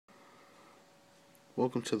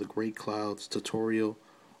Welcome to the Great Clouds tutorial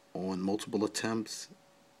on multiple attempts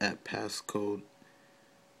at passcode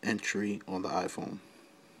entry on the iPhone.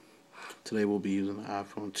 Today we'll be using the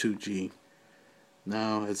iPhone 2G.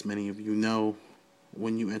 Now, as many of you know,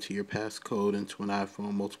 when you enter your passcode into an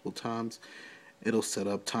iPhone multiple times, it'll set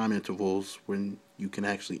up time intervals when you can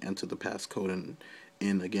actually enter the passcode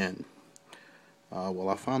in again. Well,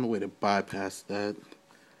 I found a way to bypass that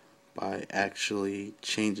by actually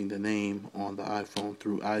changing the name on the iPhone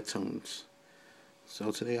through iTunes.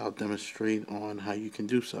 So today I'll demonstrate on how you can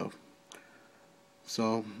do so.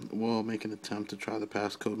 So we'll make an attempt to try the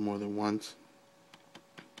passcode more than once.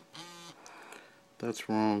 That's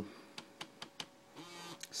wrong.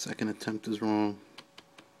 Second attempt is wrong.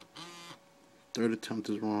 Third attempt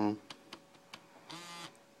is wrong.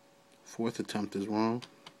 Fourth attempt is wrong.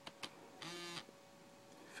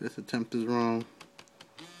 Fifth attempt is wrong.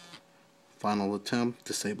 Final attempt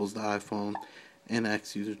disables the iPhone and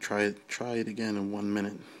asks you to try it again in 1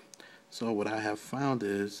 minute. So what I have found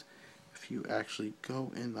is, if you actually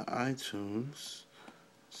go in the iTunes,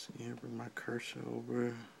 see here, bring my cursor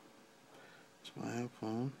over to my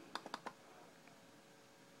iPhone.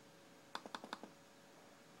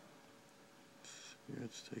 Here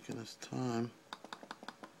it's taking its time.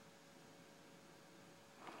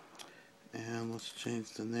 And let's change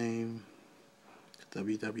the name to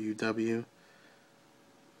www.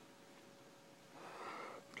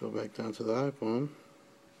 Go back down to the iPhone.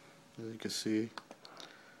 As you can see,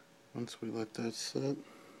 once we let that set,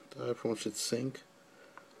 the iPhone should sync.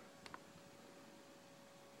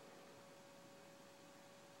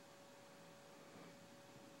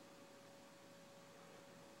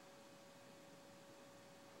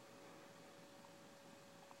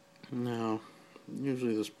 Now,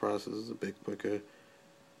 usually this process is a bit quicker.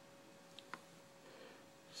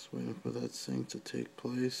 Just waiting for that sync to take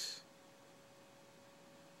place.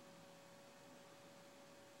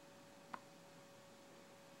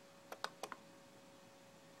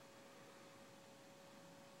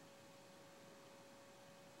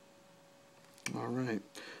 Alright,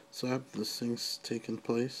 so after the sync's taken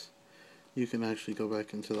place, you can actually go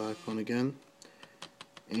back into the iPhone again,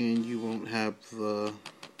 and you won't have the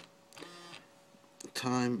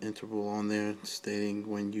time interval on there stating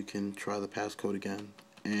when you can try the passcode again.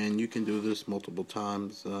 And you can do this multiple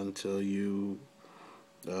times until you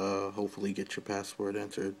hopefully get your password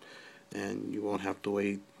entered, and you won't have to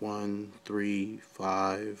wait 1, 3,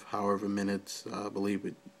 5, however minutes. I believe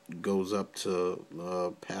it goes up to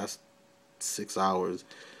past 6 hours.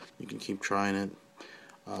 You can keep trying it,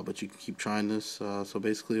 but you can keep trying this. So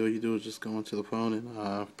basically all you do is just go into the phone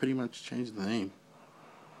and pretty much change the name.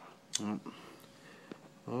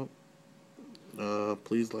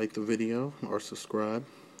 Please like the video or subscribe.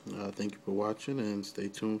 Thank you for watching, and stay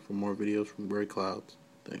tuned for more videos from Great Clouds.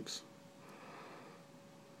 Thanks.